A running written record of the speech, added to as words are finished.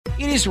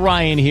It is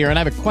Ryan here, and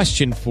I have a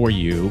question for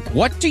you.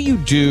 What do you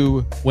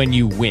do when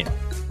you win?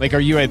 Like, are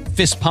you a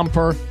fist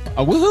pumper,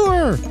 a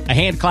woohooer, a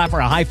hand clapper,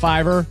 a high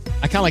fiver?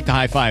 I kind of like the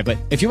high five, but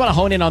if you want to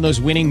hone in on those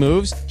winning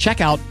moves,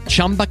 check out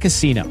Chumba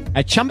Casino.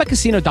 At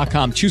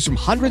ChumbaCasino.com, choose from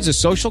hundreds of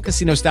social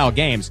casino-style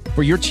games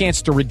for your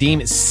chance to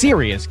redeem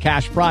serious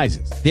cash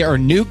prizes. There are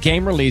new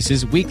game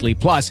releases weekly,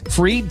 plus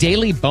free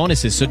daily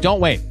bonuses. So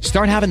don't wait.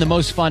 Start having the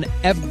most fun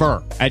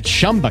ever at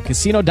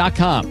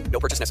ChumbaCasino.com.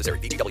 No purchase necessary.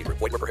 VGW. Void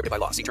where prohibited by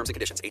law. See terms and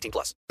conditions.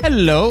 18+.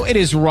 Hello, it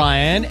is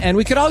Ryan, and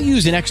we could all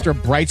use an extra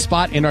bright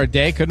spot in our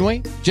day, couldn't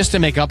we? Just to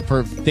make up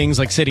for things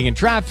like sitting in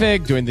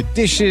traffic, doing the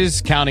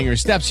dishes, counting your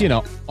steps, you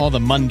know, all the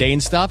mundane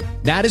stuff.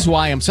 That is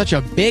why I'm such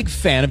a big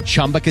fan of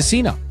Chumba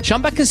Casino.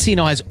 Chumba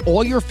Casino has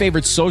all your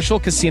favorite social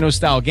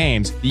casino-style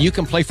games that you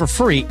can play for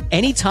free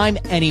anytime,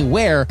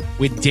 anywhere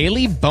with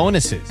daily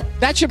bonuses.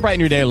 That should brighten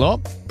your day a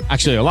little.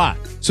 Actually, a lot.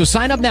 So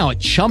sign up now at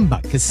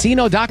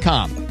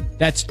ChumbaCasino.com.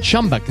 That's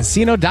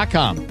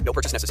ChumbaCasino.com. No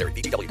purchase necessary.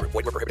 VGW. Void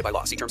where prohibited by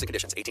law. See terms and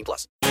conditions.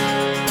 18+.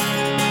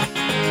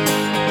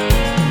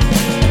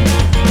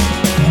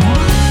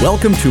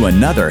 Welcome to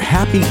another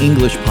Happy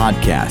English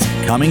podcast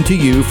coming to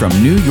you from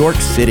New York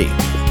City.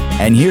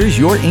 And here's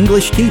your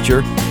English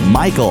teacher,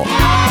 Michael. All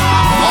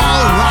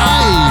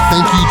right.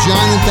 Thank you,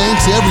 John, and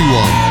thanks,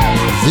 everyone.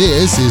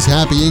 This is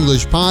Happy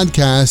English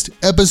Podcast,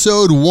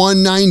 episode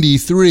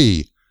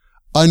 193,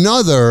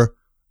 Another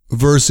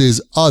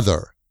versus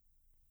Other.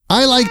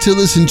 I like to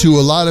listen to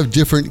a lot of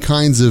different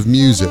kinds of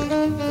music.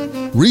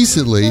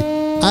 Recently,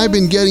 I've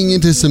been getting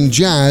into some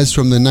jazz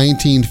from the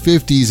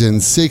 1950s and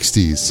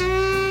 60s.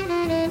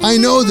 I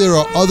know there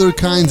are other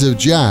kinds of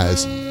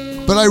jazz,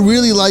 but I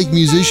really like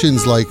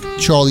musicians like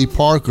Charlie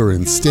Parker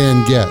and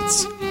Stan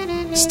Getz.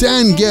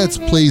 Stan Getz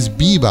plays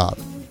bebop,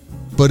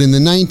 but in the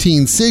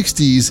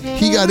 1960s,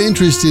 he got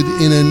interested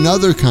in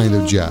another kind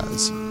of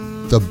jazz,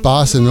 the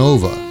bossa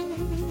nova.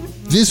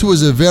 This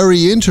was a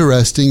very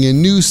interesting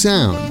and new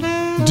sound,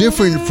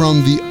 different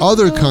from the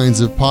other kinds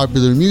of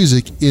popular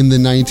music in the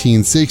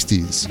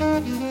 1960s.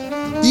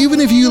 Even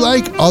if you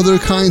like other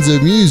kinds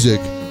of music,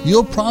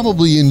 you'll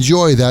probably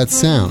enjoy that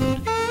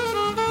sound.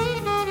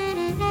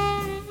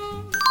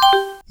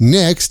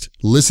 Next,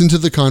 listen to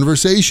the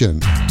conversation.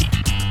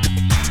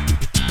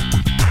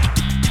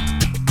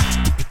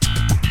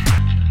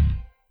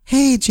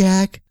 Hey,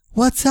 Jack,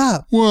 what's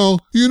up? Well,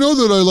 you know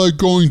that I like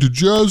going to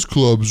jazz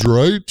clubs,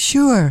 right?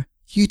 Sure,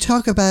 you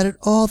talk about it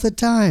all the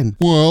time.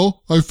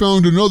 Well, I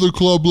found another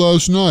club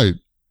last night.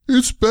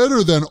 It's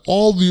better than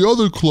all the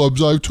other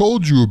clubs I've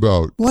told you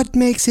about. What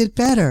makes it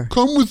better?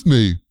 Come with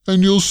me,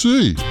 and you'll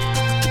see.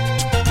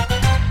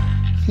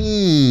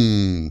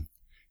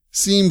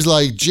 Seems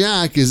like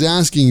Jack is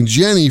asking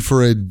Jenny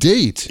for a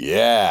date.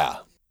 Yeah.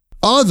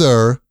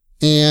 Other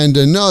and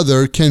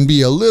another can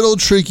be a little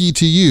tricky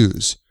to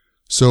use.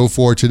 So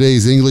for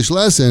today's English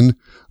lesson,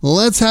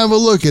 let's have a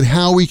look at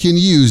how we can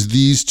use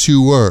these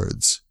two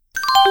words.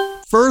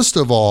 First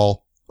of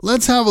all,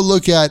 let's have a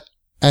look at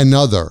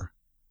another.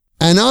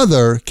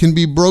 Another can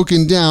be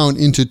broken down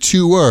into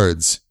two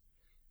words,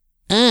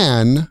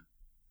 an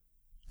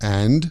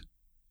and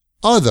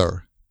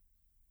other.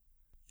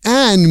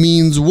 An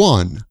means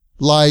one,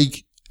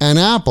 like an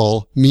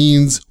apple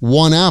means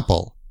one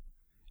apple.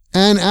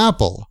 An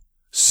apple.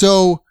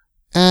 So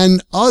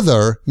an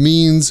other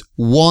means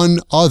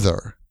one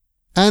other.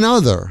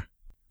 Another.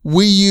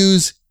 We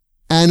use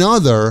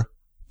another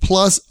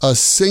plus a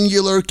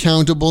singular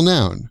countable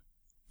noun.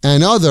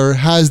 Another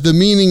has the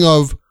meaning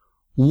of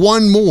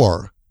one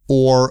more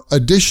or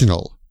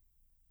additional.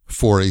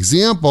 For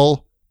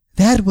example,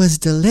 That was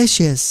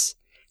delicious.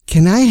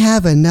 Can I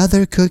have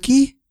another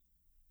cookie?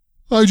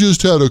 I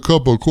just had a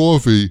cup of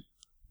coffee,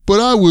 but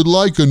I would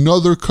like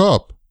another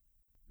cup.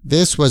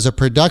 This was a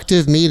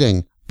productive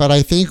meeting, but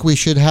I think we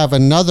should have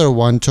another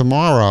one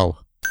tomorrow.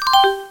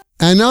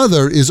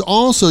 Another is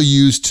also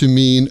used to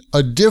mean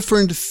a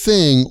different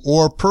thing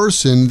or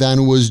person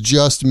than was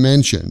just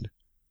mentioned.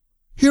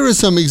 Here are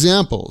some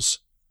examples.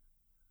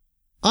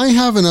 I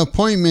have an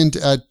appointment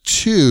at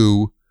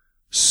 2,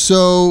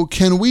 so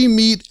can we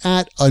meet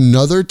at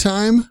another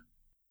time?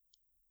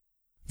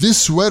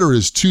 This sweater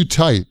is too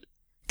tight.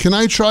 Can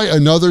I try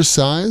another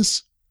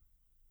size?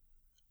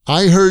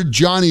 I heard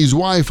Johnny's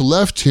wife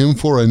left him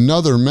for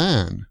another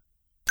man.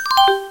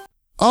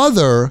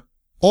 Other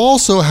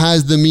also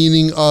has the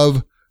meaning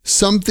of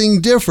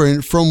something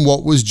different from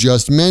what was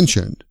just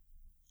mentioned.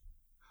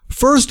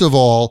 First of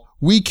all,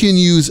 we can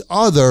use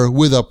other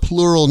with a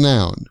plural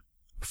noun.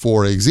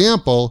 For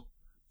example,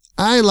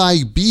 I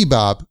like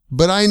bebop,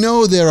 but I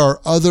know there are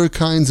other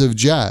kinds of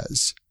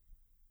jazz.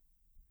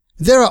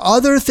 There are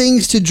other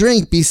things to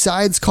drink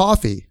besides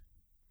coffee.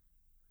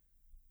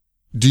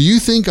 Do you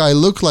think I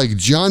look like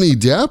Johnny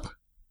Depp?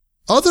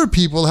 Other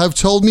people have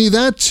told me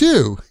that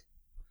too.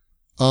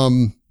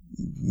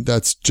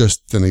 That's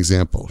just an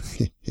example.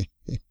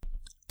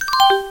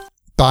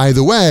 By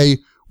the way,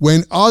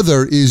 when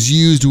other is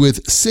used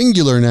with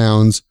singular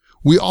nouns,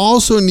 we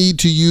also need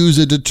to use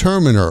a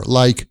determiner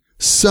like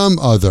some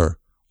other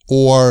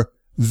or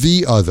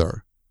the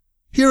other.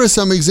 Here are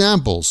some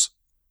examples.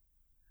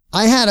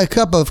 I had a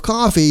cup of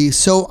coffee,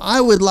 so I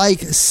would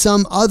like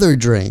some other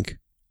drink.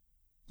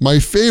 My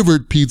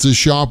favorite pizza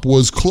shop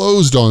was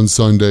closed on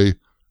Sunday,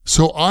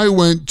 so I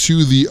went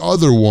to the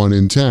other one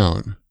in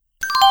town.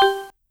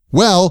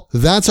 Well,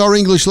 that's our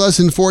English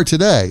lesson for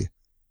today.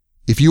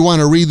 If you want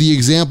to read the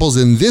examples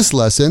in this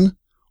lesson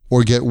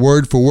or get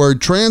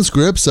word-for-word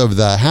transcripts of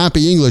the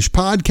Happy English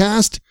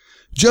podcast,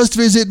 just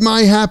visit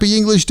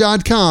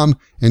myhappyenglish.com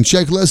and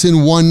check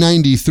lesson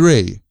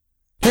 193.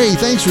 Hey,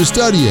 thanks for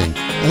studying,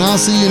 and I'll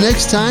see you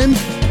next time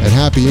at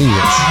Happy English.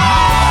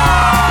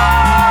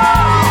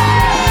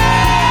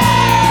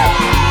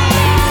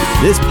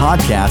 This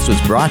podcast was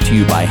brought to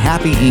you by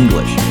Happy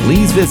English.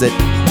 Please visit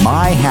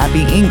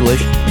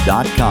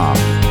myhappyenglish.com.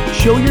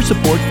 Show your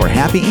support for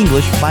Happy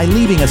English by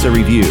leaving us a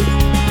review.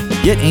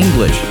 Get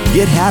English,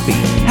 get happy,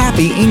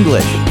 Happy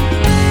English.